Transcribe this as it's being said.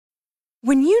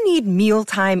When you need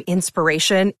mealtime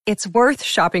inspiration, it's worth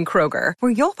shopping Kroger,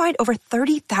 where you'll find over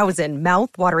 30,000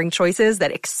 mouth-watering choices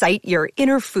that excite your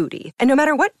inner foodie. And no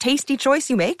matter what tasty choice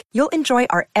you make, you'll enjoy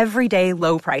our everyday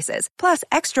low prices, plus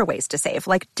extra ways to save,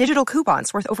 like digital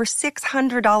coupons worth over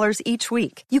 $600 each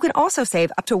week. You can also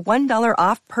save up to $1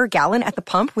 off per gallon at the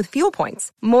pump with fuel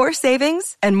points. More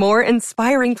savings and more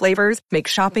inspiring flavors make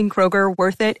shopping Kroger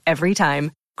worth it every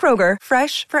time. Kroger,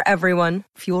 fresh for everyone.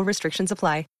 Fuel restrictions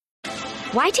apply.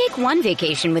 Why take one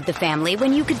vacation with the family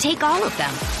when you could take all of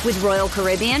them? With Royal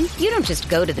Caribbean, you don't just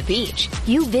go to the beach.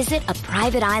 You visit a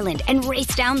private island and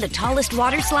race down the tallest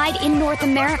water slide in North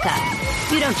America.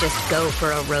 You don't just go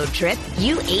for a road trip.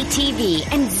 You ATV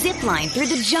and zip line through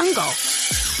the jungle.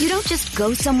 You don't just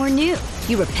go somewhere new.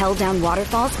 You rappel down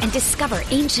waterfalls and discover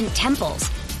ancient temples.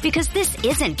 Because this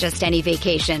isn't just any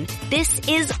vacation. This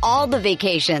is all the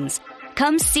vacations.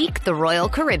 Come seek the Royal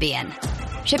Caribbean.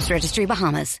 Ships Registry,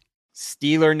 Bahamas.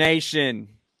 Steeler Nation,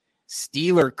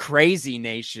 Steeler Crazy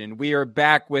Nation, we are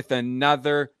back with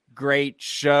another great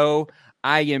show.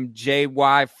 I am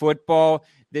JY Football.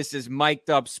 This is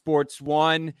Mic'd Up Sports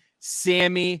 1.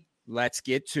 Sammy, let's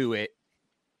get to it.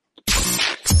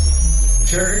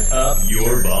 Turn up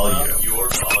your volume.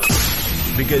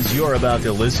 Because you're about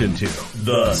to listen to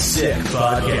The Sick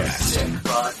Podcast.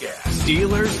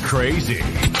 Steelers Crazy.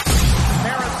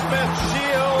 Harris Smith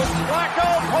shields. Flacco,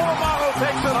 Polamalu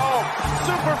takes it home.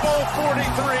 Super Bowl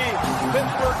 43.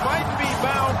 Pittsburgh might be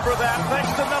bound for that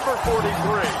thanks to number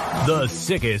 43. The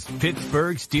sickest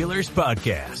Pittsburgh Steelers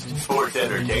podcast. Sports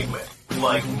entertainment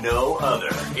like no other.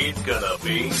 It's gonna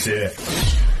be sick.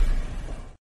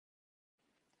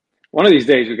 One of these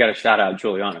days, we got to shout out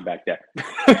Juliana back there.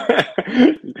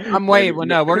 I'm waiting. Well,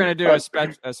 no, we're going to do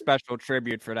a special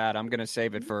tribute for that. I'm going to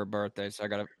save it for her birthday, so I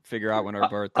got to figure out when her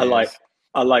birthday is.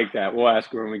 I like that. We'll ask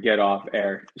her when we get off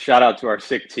air. Shout out to our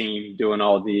sick team doing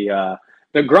all the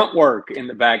grunt work in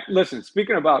the back. Listen,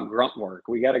 speaking about grunt work,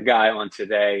 we got a guy on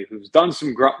today who's done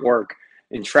some grunt work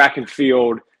in track and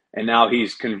field, and now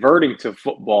he's converting to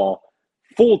football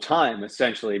full-time,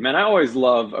 essentially. Man, I always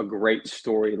love a great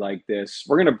story like this.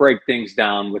 We're going to break things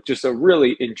down with just a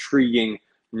really intriguing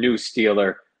new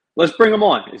Steeler. Let's bring him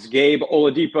on. It's Gabe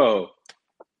Oladipo.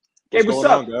 Gabe, what's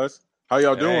up, guys? How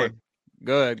y'all doing?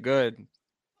 Good.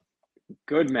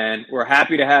 Good, man. We're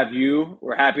happy to have you.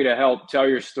 We're happy to help tell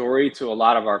your story to a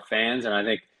lot of our fans, and I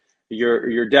think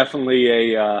you're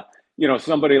definitely a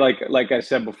somebody like I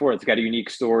said before. It's got a unique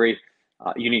story,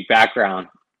 unique background.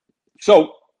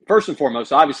 So, first and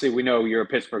foremost, obviously, we know you're a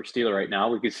Pittsburgh Steeler right now.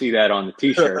 We can see that on the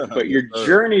T-shirt. But your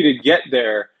journey to get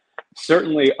there,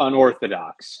 certainly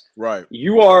unorthodox. Right.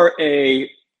 You are a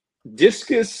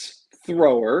discus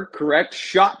thrower, correct?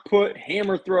 Shot put,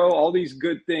 hammer throw, all these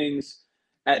good things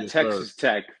at Texas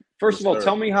Tech. First of all,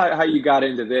 tell me how you got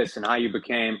into this and how you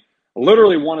became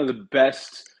literally one of the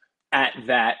best at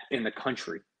that in the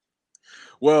country.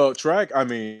 Well, track, I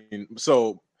mean,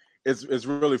 so – It's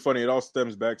really funny. It all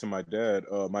stems back to my dad.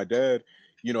 My dad,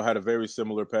 had a very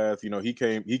similar path. He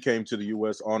came to the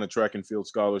U.S. on a track and field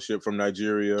scholarship from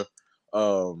Nigeria.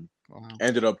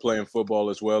 Ended up playing football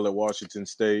as well at Washington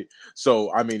State.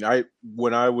 So, I mean,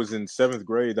 when I was in 7th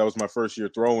grade, that was my first year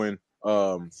throwing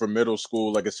for middle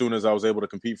school. Like as soon as I was able to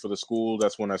compete for the school,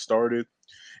 that's when I started.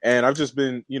 And I've just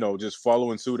been, just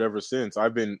following suit ever since.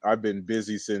 I've been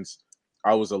busy since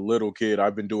I was a little kid.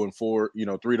 I've been doing 3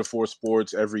 to 4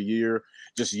 sports every year,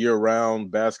 just year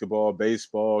round: basketball,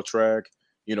 baseball, track,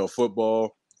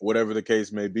 football, whatever the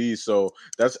case may be. So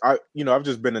I've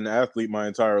just been an athlete my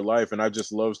entire life, and I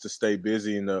just loves to stay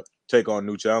busy and to take on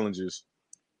new challenges.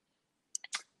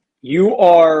 You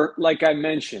are, like I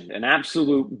mentioned, an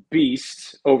absolute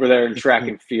beast over there in track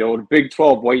and field. Big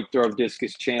 12 weight throw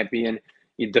discus champion.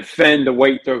 You defend the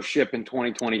weight throw ship in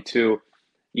 2022.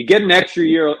 You get an extra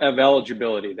year of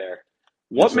eligibility there.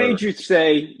 What made you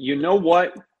say, you know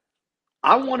what,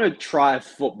 I want to try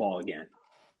football again?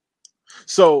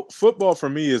 So football for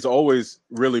me has always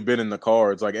really been in the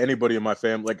cards. Like anybody in my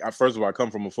family, first of all, I come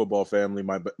from a football family.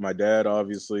 My dad,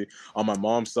 obviously, on my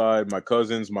mom's side, my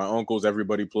cousins, my uncles,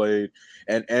 everybody played.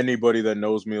 And anybody that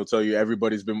knows me will tell you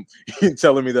everybody's been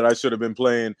telling me that I should have been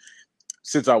playing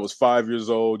since I was 5 years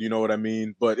old. You know what I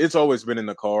mean? But it's always been in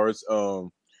the cards.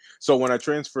 So when I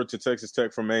transferred to Texas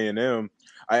Tech from A&M,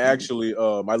 I actually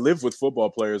I lived with football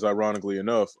players, ironically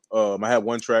enough. I had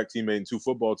one track teammate and 2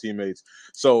 football teammates.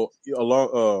 So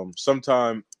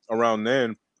sometime around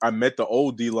then, I met the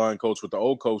old D-line coach with the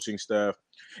old coaching staff,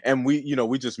 and we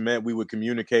just met. We would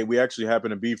communicate. We actually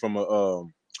happened to be from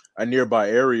a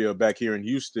nearby area back here in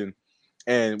Houston,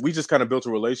 and we just kind of built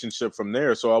a relationship from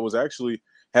there. So I was actually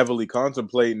heavily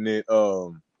contemplating it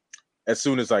as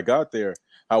soon as I got there.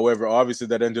 However, obviously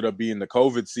that ended up being the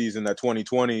COVID season, that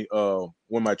 2020,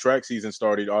 when my track season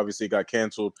started. Obviously it got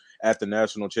canceled at the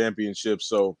national championship.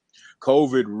 So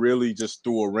COVID really just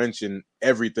threw a wrench in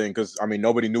everything because, I mean,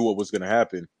 nobody knew what was going to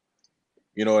happen.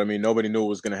 You know what I mean? Nobody knew what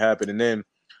was going to happen. And then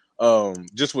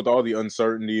just with all the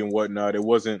uncertainty and whatnot,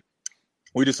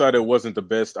 we decided it wasn't the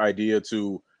best idea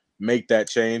to make that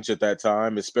change at that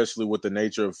time, especially with the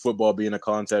nature of football being a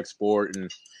contact sport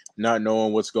and not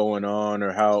knowing what's going on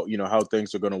or how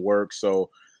things are going to work. So,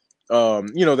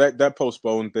 that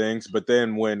postponed things. But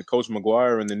then when Coach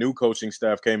McGuire and the new coaching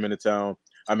staff came into town,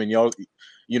 I mean, y'all,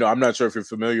 I'm not sure if you're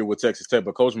familiar with Texas Tech,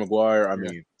 but Coach McGuire, I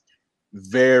mean,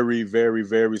 very, very,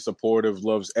 very supportive,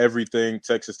 loves everything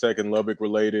Texas Tech and Lubbock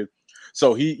related.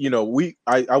 So he,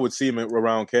 I would see him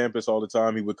around campus all the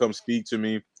time. He would come speak to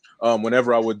me.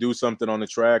 Whenever I would do something on the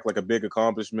track, like a big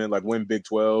accomplishment, like win Big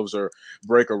 12s or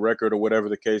break a record or whatever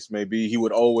the case may be, he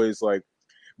would always like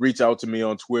reach out to me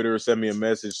on Twitter, send me a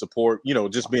message, support,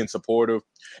 just being supportive.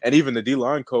 And even the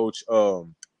D-line coach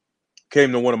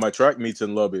came to one of my track meets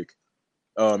in Lubbock.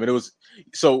 And it was,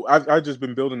 so I've just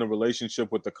been building a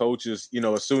relationship with the coaches,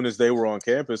 as soon as they were on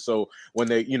campus. So when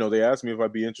they asked me if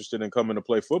I'd be interested in coming to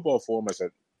play football for them, I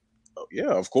said, oh,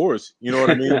 yeah, of course. You know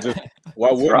what I mean? Just,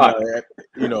 why wouldn't I?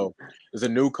 There's a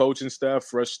new coaching staff,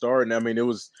 fresh start. And I mean,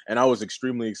 I was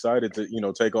extremely excited to,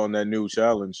 take on that new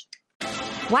challenge.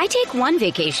 Why take one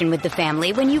vacation with the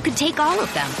family when you could take all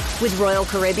of them? With Royal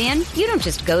Caribbean, you don't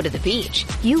just go to the beach.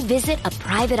 You visit a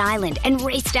private island and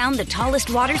race down the tallest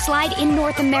water slide in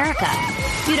North America.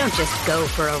 You don't just go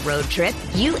for a road trip.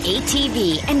 You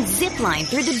ATV and zip line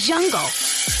through the jungle.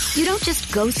 You don't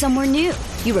just go somewhere new.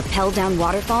 You rappel down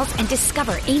waterfalls and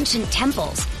discover ancient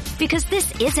temples. Because this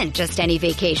isn't just any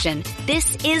vacation.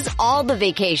 This is all the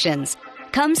vacations.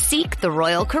 Come seek the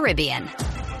Royal Caribbean.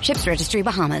 Ships Registry,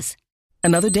 Bahamas.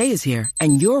 Another day is here,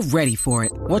 and you're ready for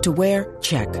it. What to wear?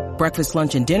 Check. Breakfast,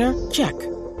 lunch, and dinner? Check.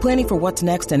 Planning for what's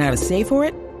next and how to save for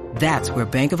it? That's where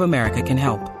Bank of America can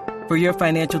help. For your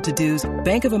financial to-dos,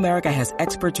 Bank of America has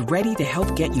experts ready to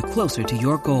help get you closer to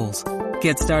your goals.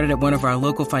 Get started at one of our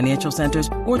local financial centers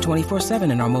or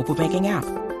 24/7 in our mobile banking app.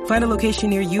 Find a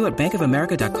location near you at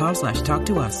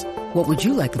bankofamerica.com/talktous. What would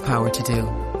you like the power to do?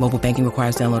 Mobile banking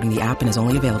requires downloading the app and is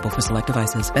only available for select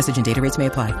devices. Message and data rates may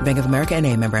apply. Bank of America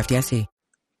NA, member FDIC.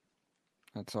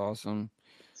 That's awesome.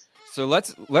 So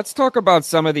let's talk about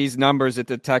some of these numbers at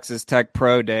the Texas Tech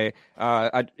Pro Day.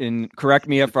 And correct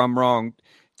me if I'm wrong.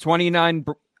 29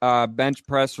 bench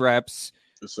press reps.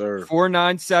 Yes, sir.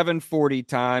 4.97 40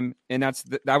 time, and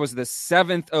that was the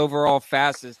 7th overall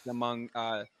fastest among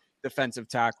defensive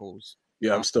tackles.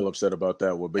 Yeah, I'm still upset about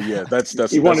that one, but yeah, that's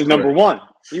he wanted number one.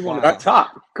 He wanted the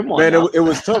top. Come on, man. It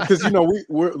was tough because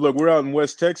we're out in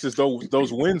West Texas.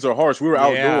 Those winds are harsh. We were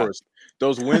outdoors.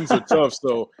 Those winds are tough.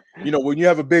 So when you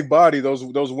have a big body, those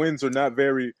winds are not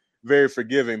very, very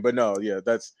forgiving. But no, yeah,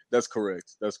 that's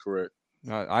correct. That's correct.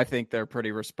 I think they're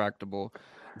pretty respectable.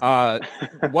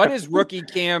 What is rookie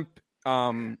camp?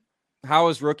 How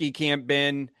has rookie camp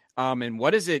been? And what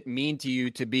does it mean to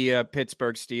you to be a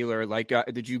Pittsburgh Steeler? Like,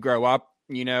 did you grow up,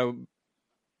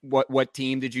 what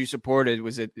team did you support?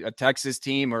 Was it a Texas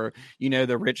team or,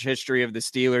 the rich history of the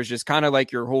Steelers? Just kind of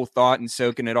like your whole thought and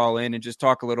soaking it all in, and just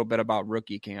talk a little bit about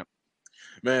rookie camp.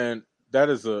 Man,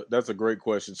 that's a great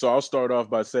question. So I'll start off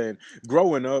by saying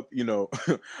growing up,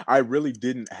 I really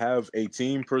didn't have a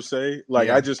team per se. Like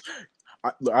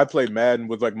I played Madden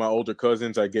with like my older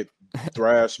cousins. I get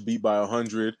thrashed, beat by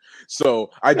 100.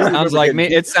 So I do sounds like me.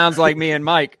 It sounds like me and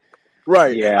Mike.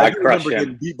 Right. Yeah. I remember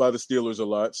getting beat by the Steelers a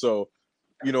lot. So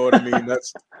you know what I mean?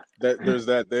 There's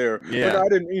that there. Yeah. But I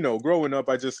didn't, growing up,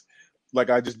 I just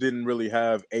didn't really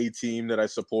have a team that I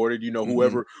supported.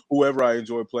 Whoever I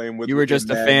enjoyed playing with. You were just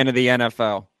a fan of the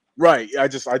NFL. Right. I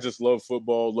just love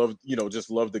football, love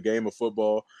the game of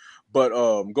football. But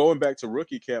going back to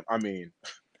rookie camp, I mean,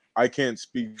 I can't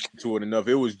speak to it enough.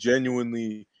 It was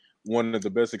genuinely one of the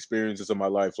best experiences of my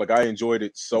life. Like, I enjoyed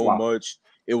it so much.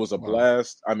 It was a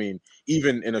blast. I mean,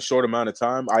 even in a short amount of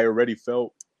time, I already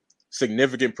felt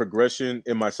significant progression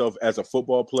in myself as a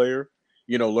football player,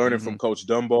 learning from Coach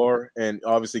Dunbar and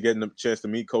obviously getting the chance to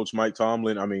meet Coach Mike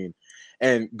Tomlin. I mean,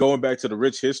 and going back to the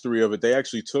rich history of it, they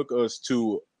actually took us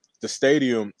to the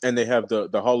stadium and they have the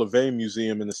Hall of Fame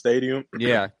museum in the stadium.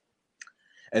 Yeah.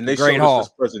 And they showed us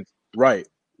this present. Right.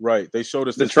 They showed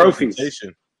us the trophies,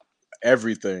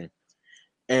 everything.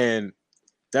 And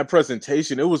that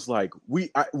presentation, it was like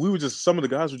we were just, some of the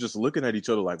guys were just looking at each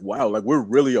other like, wow, like we're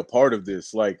really a part of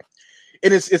this. Like,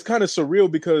 and it's kind of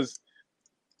surreal because,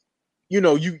 you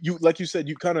like you said,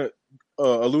 you kind of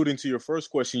alluding to your first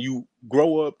question, you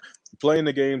grow up playing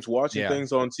the games, watching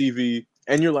things on TV,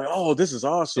 and you're like, "Oh, this is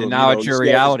awesome!" And now it's your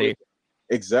reality.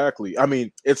 Exactly. I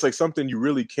mean, it's like something you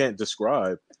really can't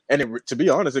describe, and to be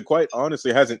honest, it quite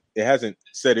honestly hasn't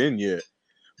set in yet.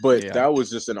 But that was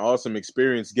just an awesome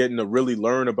experience, getting to really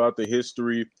learn about the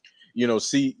history.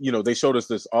 They showed us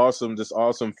this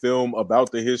awesome film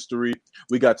about the history.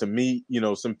 We got to meet,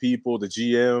 some people, the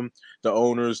GM, the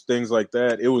owners, things like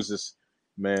that. It was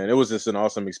just an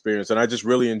awesome experience. And I just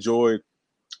really enjoyed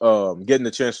getting the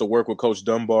chance to work with Coach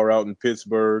Dunbar out in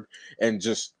Pittsburgh and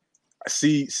just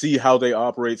see how they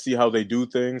operate, see how they do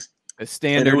things. The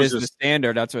standard is the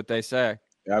standard. That's what they say.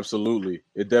 Absolutely.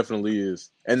 It definitely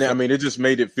is. And I mean, it just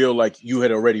made it feel like you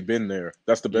had already been there.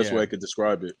 That's the best way I could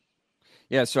describe it.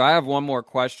 Yeah, so I have one more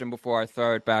question before I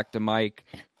throw it back to Mike.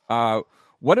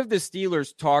 What have the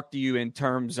Steelers talked to you in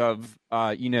terms of,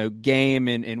 game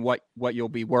and what you'll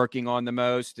be working on the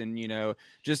most? And,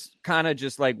 just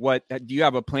like what – do you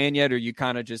have a plan yet, or are you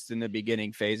kind of just in the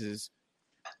beginning phases?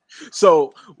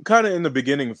 So kind of in the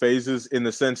beginning phases, in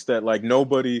the sense that, like,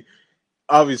 nobody –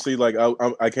 obviously, like,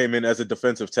 I came in as a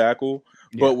defensive tackle,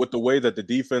 but with the way that the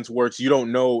defense works, you don't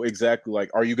know exactly, like,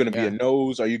 are you going to be a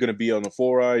nose? Are you going to be on the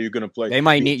 4-eye? Are you going to play? They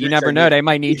might need – you never know. They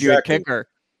might need you a kicker.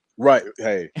 Right.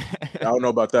 Hey, I don't know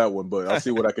about that one, but I'll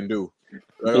see what I can do.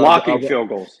 Blocking field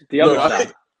goals. The other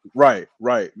side.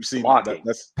 Right. You see,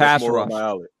 that's more rush. on my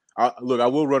alley. I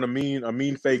will run a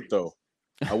mean fake, though.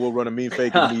 I will run a mean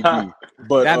fake if need be.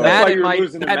 But that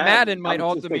Madden might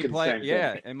ultimately play.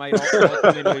 Yeah, it might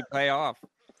ultimately pay off.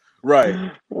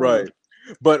 Right.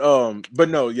 But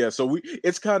no, yeah. So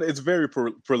it's very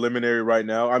preliminary right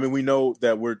now. I mean, we know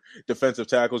that we're defensive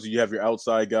tackles. You have your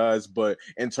outside guys, but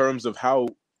in terms of how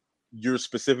you're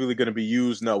specifically going to be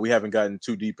used, no, we haven't gotten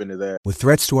too deep into that. With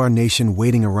threats to our nation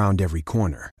waiting around every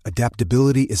corner,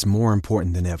 adaptability is more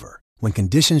important than ever. When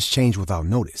conditions change without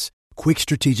notice, quick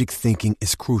strategic thinking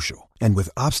is crucial. And with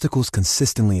obstacles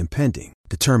consistently impending,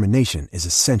 determination is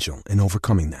essential in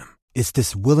overcoming them. It's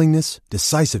this willingness,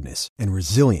 decisiveness, and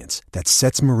resilience that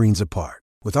sets Marines apart.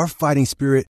 With our fighting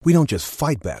spirit, we don't just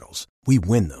fight battles, we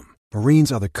win them.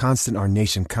 Marines are the constant our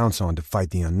nation counts on to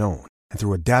fight the unknown. And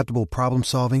through adaptable problem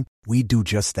solving, we do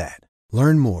just that.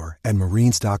 Learn more at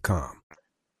Marines.com.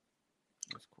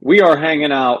 We are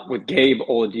hanging out with Gabe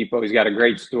Oladipo. He's got a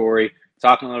great story,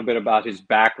 talking a little bit about his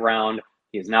background.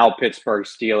 He is now a Pittsburgh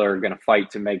Steeler, going to fight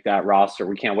to make that roster.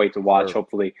 We can't wait to watch,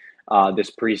 hopefully,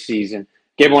 this preseason.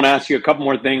 Gabe, I want to ask you a couple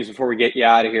more things before we get you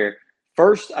out of here.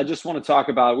 First, I just want to talk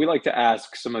about, we like to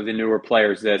ask some of the newer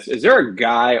players this. Is there a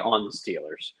guy on the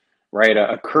Steelers, right,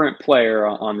 a current player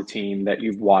on the team that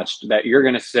you've watched that you're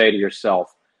going to say to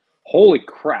yourself, holy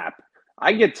crap,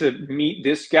 I get to meet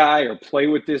this guy or play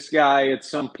with this guy at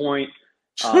some point,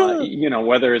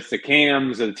 whether it's the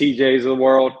Cams or the TJs of the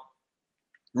world?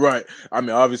 Right. I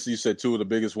mean, obviously you said two of the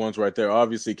biggest ones right there,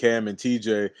 obviously Cam and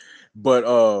TJ, but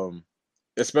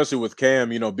especially with Cam,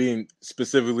 being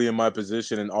specifically in my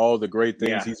position and all the great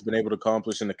things he's been able to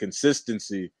accomplish and the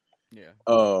consistency. Yeah.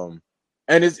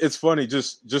 And it's funny,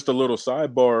 just a little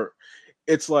sidebar.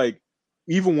 It's like,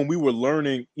 even when we were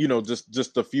learning,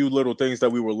 just a few little things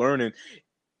that we were learning,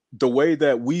 the way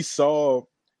that we saw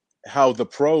how the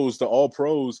all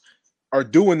pros are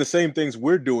doing the same things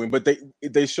we're doing, but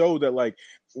they show that, like,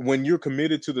 when you're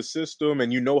committed to the system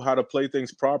and you know how to play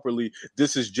things properly,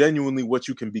 this is genuinely what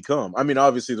you can become. I mean,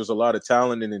 obviously there's a lot of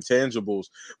talent and intangibles,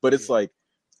 but it's like,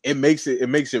 it makes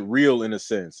it real in a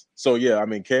sense. So yeah, I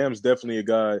mean, Cam's definitely a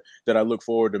guy that I look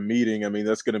forward to meeting. I mean,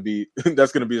 that's gonna be a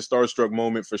starstruck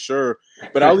moment for sure.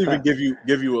 But I'll even give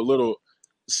you a little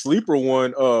sleeper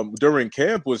one. During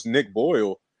camp was Nick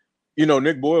Boyle.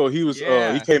 Nick Boyle, he was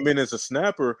he came in as a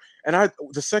snapper, and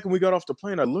the second we got off the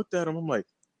plane, I looked at him. I'm like,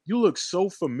 you look so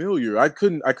familiar. I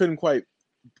couldn't quite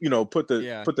put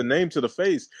the name to the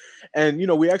face. And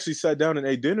we actually sat down and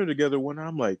ate dinner together one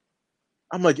night.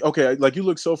 I'm like, okay, like, you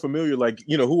look so familiar. Like,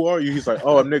 who are you? He's like,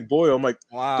 oh, I'm Nick Boyle. I'm like,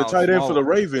 wow, the tight end for the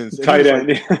Ravens. And tight end.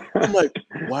 Like, I'm like,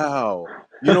 wow.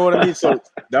 You know what I mean? So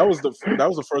that was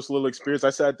the first little experience.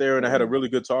 I sat there and I had a really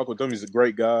good talk with him. He's a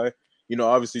great guy.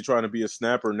 Obviously trying to be a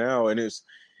snapper now. And it's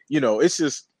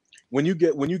just when you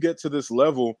get to this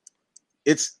level,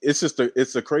 it's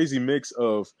a crazy mix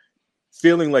of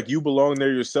feeling like you belong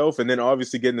there yourself, and then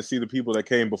obviously getting to see the people that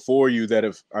came before you that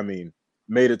have,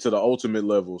 made it to the ultimate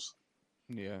levels.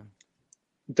 Yeah.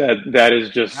 That is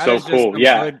just so cool.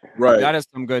 Yeah. Right. That is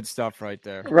some good stuff right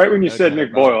there. Right when you said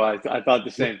Nick Boyle, I thought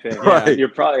the same thing. Right. You're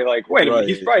probably like, wait a minute,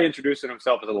 he's probably introducing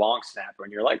himself as a long snapper,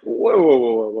 and you're like,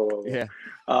 whoa. Yeah.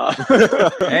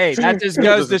 Hey, that just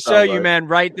goes to show you, man,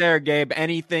 right there, Gabe,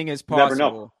 anything is possible. Never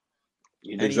know.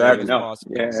 Exactly.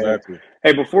 Yeah, exactly.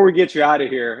 Hey, before we get you out of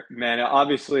here, man,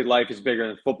 obviously life is bigger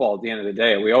than football at the end of the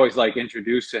day. We always like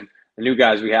introducing the new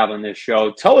guys we have on this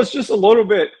show. Tell us just a little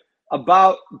bit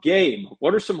about Gabe.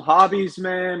 What are some hobbies,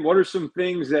 man? What are some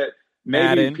things that maybe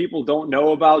Madden. people don't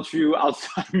know about you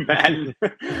outside of Madden,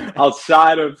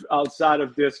 outside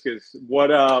of Discus? What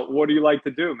do you like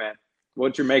to do, man?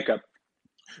 What's your makeup?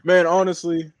 Man,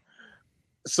 honestly,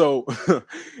 so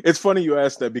it's funny you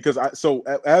asked that because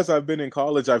as I've been in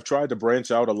college, I've tried to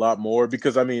branch out a lot more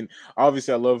because I mean,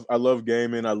 obviously I love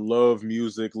gaming, I love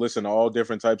music, listen to all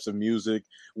different types of music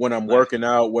when I'm working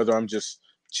out, whether I'm just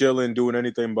chilling, doing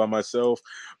anything by myself.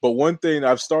 But one thing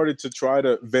I've started to try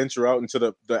to venture out into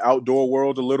the outdoor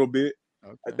world a little bit.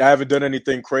 Okay. I haven't done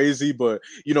anything crazy, but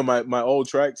you know, my old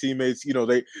track teammates, you know,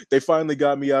 they finally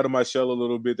got me out of my shell a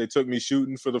little bit. They took me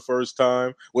shooting for the first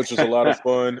time, which was a lot of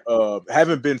fun.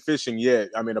 Haven't been fishing yet.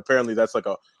 I mean, apparently that's like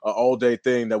a all day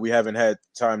thing that we haven't had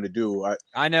time to do.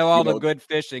 I know all the good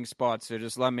fishing spots, so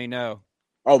just let me know.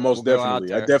 Oh, most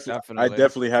definitely. I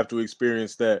definitely have to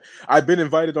experience that. I've been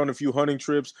invited on a few hunting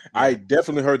trips. Yeah. I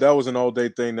definitely heard that was an all day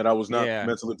thing that I was not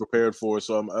mentally prepared for.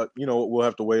 So I'm, we'll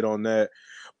have to wait on that.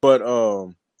 But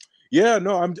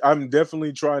I'm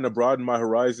definitely trying to broaden my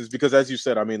horizons because, as you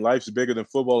said, I mean, life's bigger than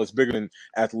football. It's bigger than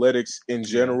athletics in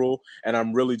general, and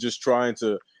I'm really just trying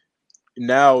to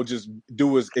now just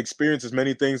experience as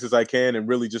many things as I can and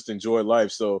really just enjoy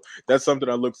life. So that's something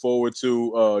I look forward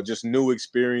to. Just new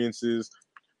experiences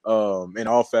in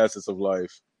all facets of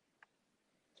life.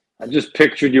 I just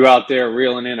pictured you out there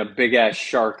reeling in a big ass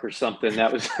shark or something.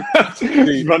 That was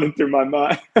running through my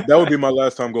mind. That would be my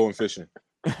last time going fishing.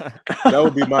 That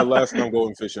would be my last time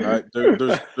going fishing.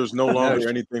 There's no longer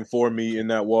anything for me in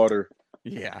that water.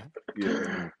 Yeah.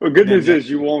 Well, good news is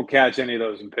you won't catch any of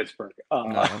those in Pittsburgh.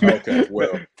 Okay,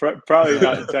 well. Probably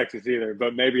not in Texas either,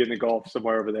 but maybe in the Gulf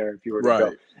somewhere over there if you were to go.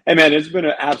 Right. Hey, man, it's been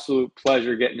an absolute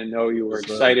pleasure getting to know you. We're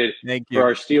excited for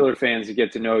our Steeler fans to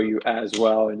get to know you as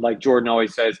well. And like Jordan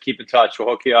always says, keep in touch. We'll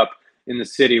hook you up in the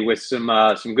city with some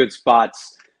good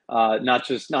spots, not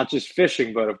just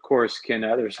fishing, but, of course,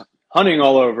 there's hunting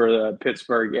all over the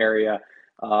Pittsburgh area.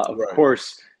 Of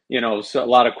course, so a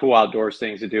lot of cool outdoors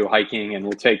things to do, hiking, and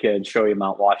we'll take you and show you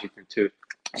Mount Washington too.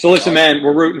 So listen, man,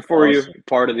 we're rooting for you,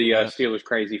 part of the Steelers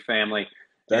Crazy family.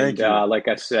 Thank you. Like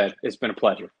I said, it's been a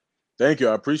pleasure. Thank you.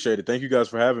 I appreciate it. Thank you guys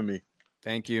for having me.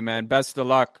 Thank you, man. Best of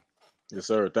luck. Yes,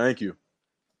 sir. Thank you.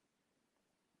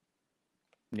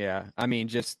 Yeah, I mean,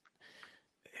 just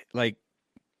what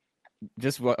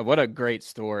a great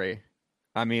story.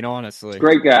 I mean, honestly,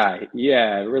 great guy.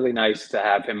 Yeah, really nice to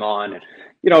have him on. And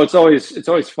it's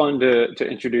always fun to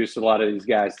introduce a lot of these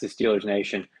guys to Steelers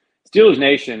Nation. Steelers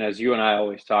Nation, as you and I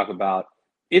always talk about,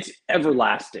 it's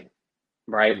everlasting,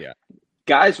 right? Yeah.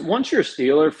 Guys, once you're a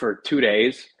Steeler for 2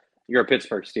 days, you're a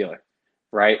Pittsburgh Steeler,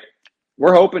 right?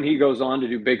 We're hoping he goes on to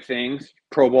do big things,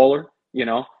 Pro Bowler,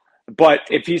 But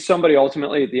if he's somebody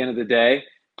ultimately at the end of the day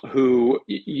who,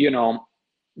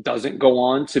 doesn't go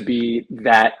on to be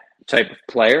that type of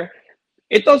player,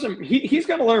 he's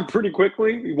going to learn pretty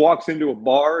quickly. He walks into a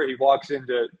bar, he walks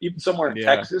into even somewhere in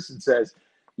Texas and says,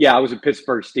 yeah, I was a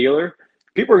Pittsburgh Steeler.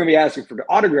 People are going to be asking for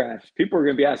autographs. People are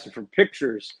going to be asking for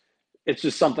pictures. It's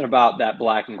just something about that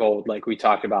black and gold, like we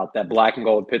talked about, that black and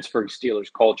gold Pittsburgh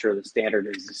Steelers culture. The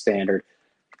standard is the standard.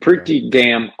 Pretty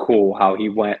damn cool how he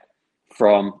went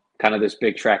from kind of this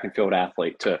big track and field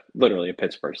athlete to literally a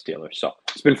Pittsburgh Steeler. So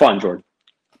it's been fun, Jordan.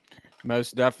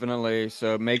 Most definitely.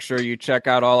 So make sure you check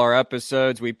out all our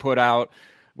episodes. We put our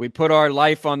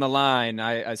life on the line.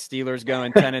 Steelers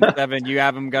going 10-7. You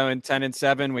have them going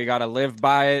 10-7. We got to live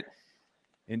by it.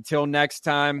 Until next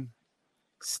time,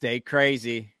 stay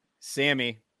crazy.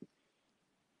 Sammy.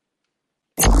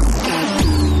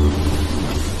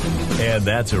 And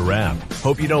that's a wrap.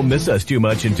 Hope you don't miss us too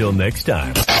much until next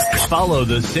time. Follow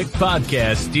the Sick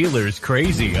Podcast Steelers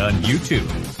Crazy on YouTube,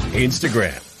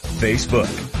 Instagram, Facebook,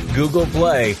 Google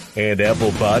Play, and Apple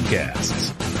Podcasts.